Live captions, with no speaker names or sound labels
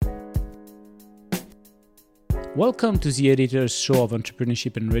Welcome to the Editor's Show of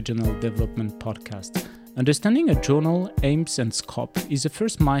Entrepreneurship and Regional Development podcast. Understanding a journal, aims and scope is the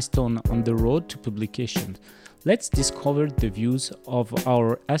first milestone on the road to publication. Let's discover the views of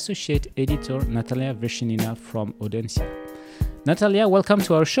our associate editor, Natalia Verchenina from Audencia. Natalia, welcome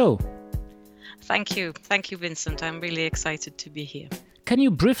to our show. Thank you, Vincent. I'm really excited to be here. Can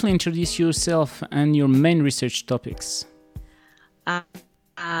you briefly introduce yourself and your main research topics?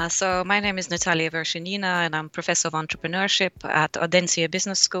 So my name is Natalia Verchenina, and I'm Professor of Entrepreneurship at Audencia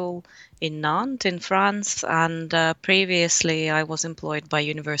Business School in Nantes, in France. And previously, I was employed by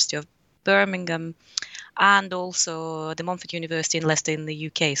University of Birmingham and also the Montfort University in Leicester in the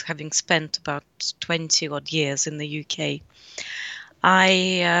UK, so having spent about 20 odd years in the UK.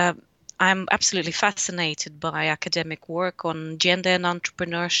 I'm absolutely fascinated by academic work on gender and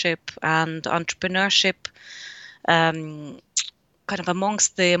entrepreneurship kind of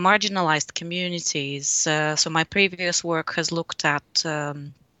amongst the marginalized communities. So my previous work has looked at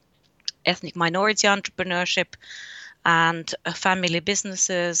ethnic minority entrepreneurship and family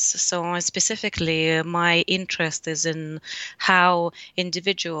businesses. So specifically, my interest is in how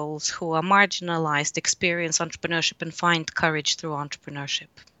individuals who are marginalized experience entrepreneurship and find courage through entrepreneurship.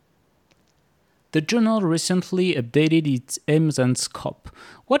 The journal recently updated its aims and scope.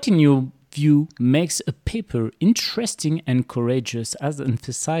 What, in your view, makes a paper interesting and courageous, as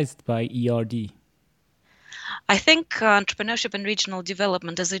emphasized by ERD? I think Entrepreneurship and Regional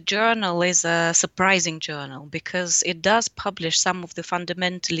Development as a journal is a surprising journal because it does publish some of the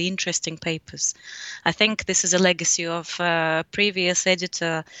fundamentally interesting papers. I think this is a legacy of previous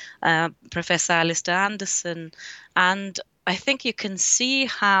editor, Professor Alistair Anderson, and I think you can see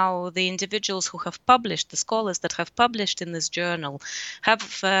how the individuals who have published, the scholars that have published in this journal,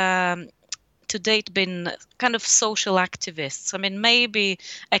 have to date been kind of social activists. I mean, maybe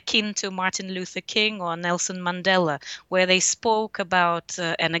akin to Martin Luther King or Nelson Mandela, where they spoke about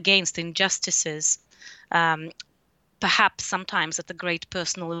and against injustices, perhaps sometimes at a great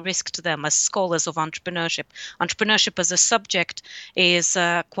personal risk to them as scholars of entrepreneurship. Entrepreneurship as a subject is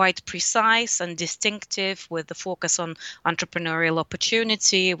quite precise and distinctive, with the focus on entrepreneurial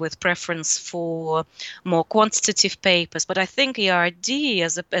opportunity, with preference for more quantitative papers. But I think ERD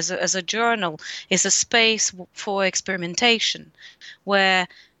as a journal is a space for experimentation, where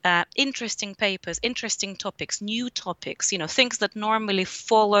interesting papers, interesting topics, new topics, things that normally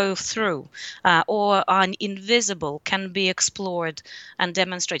follow through or are invisible can be explored and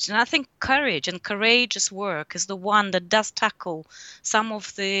demonstrated. And I think courage and courageous work is the one that does tackle some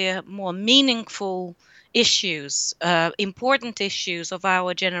of the more meaningful issues, important issues of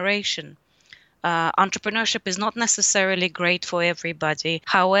our generation. Entrepreneurship is not necessarily great for everybody.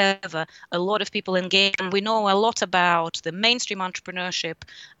 However, a lot of people engage, and we know a lot about the mainstream entrepreneurship,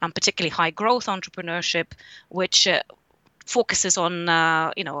 and particularly high growth entrepreneurship, which focuses on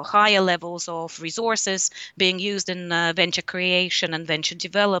higher levels of resources being used in venture creation and venture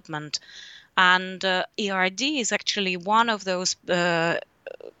development. And ERD is actually one of those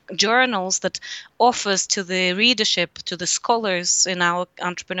journals that offers to the readership, to the scholars in our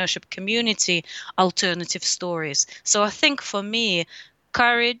entrepreneurship community, alternative stories. So I think for me,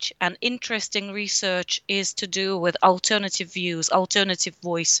 courage and interesting research is to do with alternative views, alternative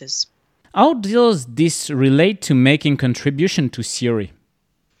voices. How does this relate to making contribution to theory?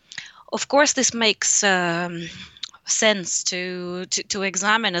 Of course, this makes sense to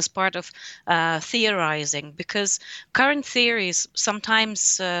examine as part of theorizing, because current theories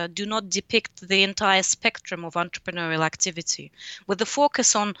sometimes do not depict the entire spectrum of entrepreneurial activity. With the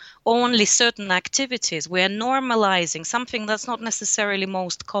focus on only certain activities, we are normalizing something that's not necessarily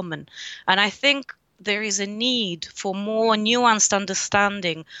most common. And I think there is a need for more nuanced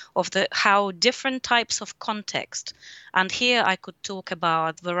understanding of how different types of context. And here I could talk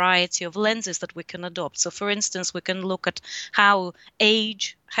about variety of lenses that we can adopt. So for instance, we can look at how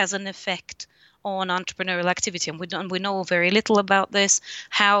age has an effect on entrepreneurial activity, and we know very little about this,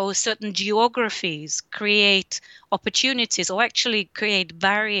 how certain geographies create opportunities or actually create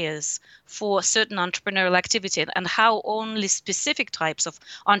barriers for certain entrepreneurial activity, and how only specific types of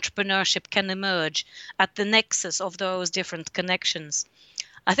entrepreneurship can emerge at the nexus of those different connections.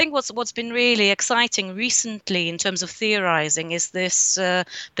 I think what's been really exciting recently in terms of theorizing is this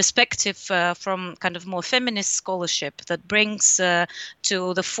perspective from kind of more feminist scholarship that brings to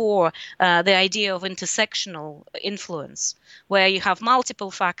the fore the idea of intersectional influence, where you have multiple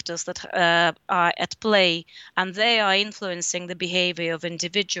factors that are at play, and they are influencing the behavior of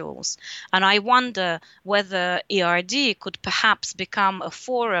individuals. And I wonder whether ERD could perhaps become a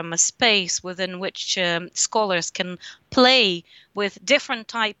forum, a space within which scholars can play with different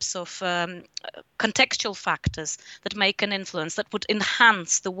types of contextual factors that make an influence, that would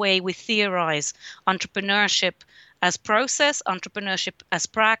enhance the way we theorize entrepreneurship as process, entrepreneurship as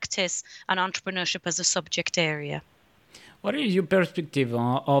practice, and entrepreneurship as a subject area. What is your perspective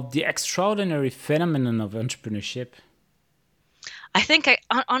of the extraordinary phenomenon of entrepreneurship? I think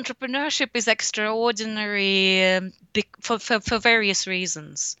entrepreneurship is extraordinary for various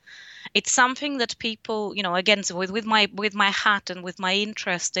reasons. It's something that people, again, so with my hat and with my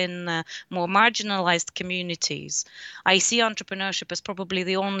interest in more marginalized communities, I see entrepreneurship as probably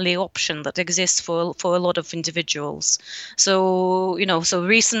the only option that exists for a lot of individuals. So, so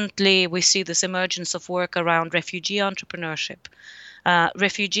recently we see this emergence of work around refugee entrepreneurship.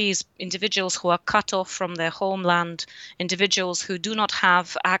 Refugees, individuals who are cut off from their homeland, individuals who do not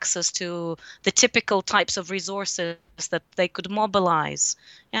have access to the typical types of resources that they could mobilize.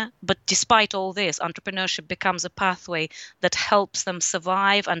 Yeah? But despite all this, entrepreneurship becomes a pathway that helps them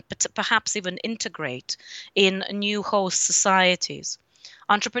survive and perhaps even integrate in new host societies.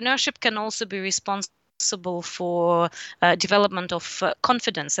 Entrepreneurship can also be responsible for development of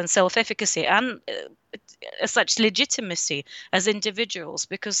confidence and self-efficacy and as such legitimacy as individuals,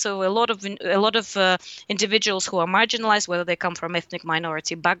 because so a lot of individuals who are marginalized, whether they come from ethnic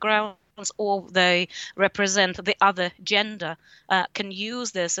minority backgrounds or they represent the other gender, can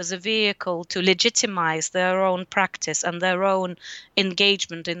use this as a vehicle to legitimize their own practice and their own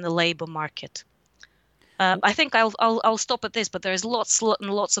engagement in the labor market. I think I'll stop at this, but there is lots and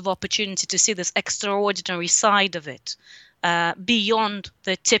lots of opportunity to see this extraordinary side of it beyond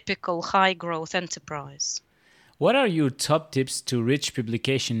the typical high growth enterprise. What are your top tips to reach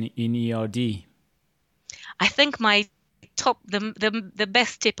publication in ERD? I think my the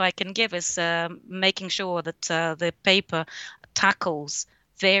best tip I can give is making sure that the paper tackles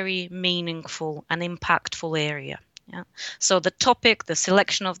very meaningful and impactful area. Yeah? So the topic, the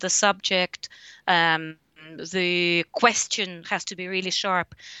selection of the subject, the question has to be really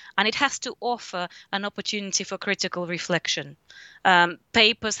sharp, and it has to offer an opportunity for critical reflection.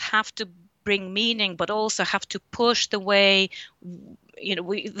 Papers have to bring meaning, but also have to push the way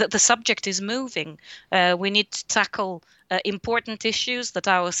the subject is moving. We need to tackle important issues that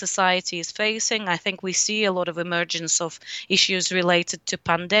our society is facing. I think we see a lot of emergence of issues related to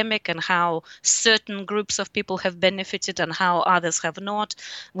pandemic and how certain groups of people have benefited and how others have not.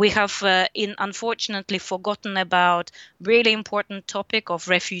 We have unfortunately forgotten about really important topic of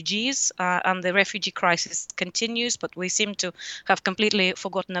refugees, and the refugee crisis continues, but we seem to have completely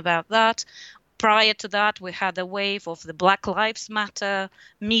forgotten about that. Prior to that, we had a wave of the Black Lives Matter,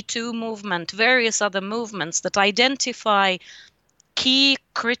 Me Too movement, various other movements that identify key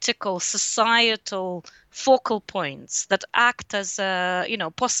critical societal focal points that act as,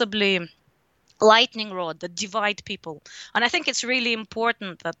 possibly lightning rod that divide people. And I think it's really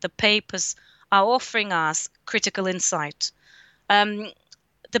important that the papers are offering us critical insight.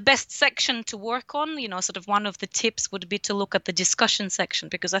 The best section to work on, sort of one of the tips would be to look at the discussion section,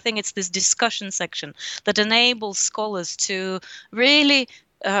 because I think it's this discussion section that enables scholars to really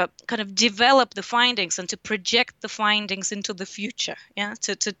kind of develop the findings and to project the findings into the future,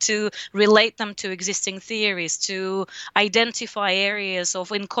 to relate them to existing theories, to identify areas of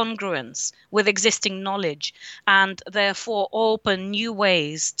incongruence with existing knowledge, and therefore open new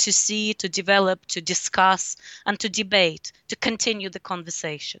ways to see, to develop, to discuss, and to debate, to continue the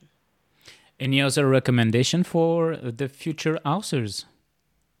conversation. Any other recommendation for the future authors?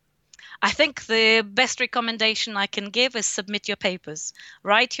 I think the best recommendation I can give is submit your papers.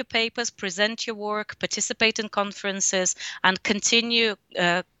 Write your papers, present your work, participate in conferences, and continue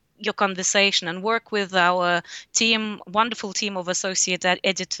your conversation and work with our team, wonderful team of associate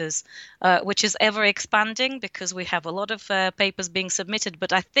editors, which is ever expanding because we have a lot of papers being submitted.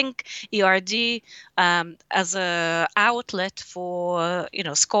 But I think ERD as an outlet for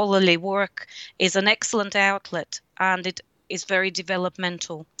scholarly work is an excellent outlet, and it is very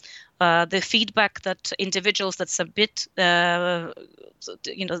developmental. The feedback that individuals that submit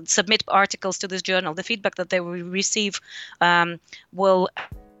articles to this journal, the feedback that they will receive will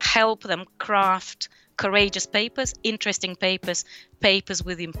help them craft courageous papers, interesting papers, papers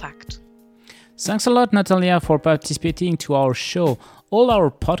with impact. Thanks a lot, Natalia, for participating to our show. All our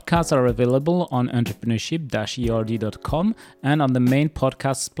podcasts are available on entrepreneurship-erd.com and on the main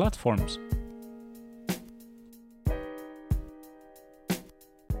podcast platforms.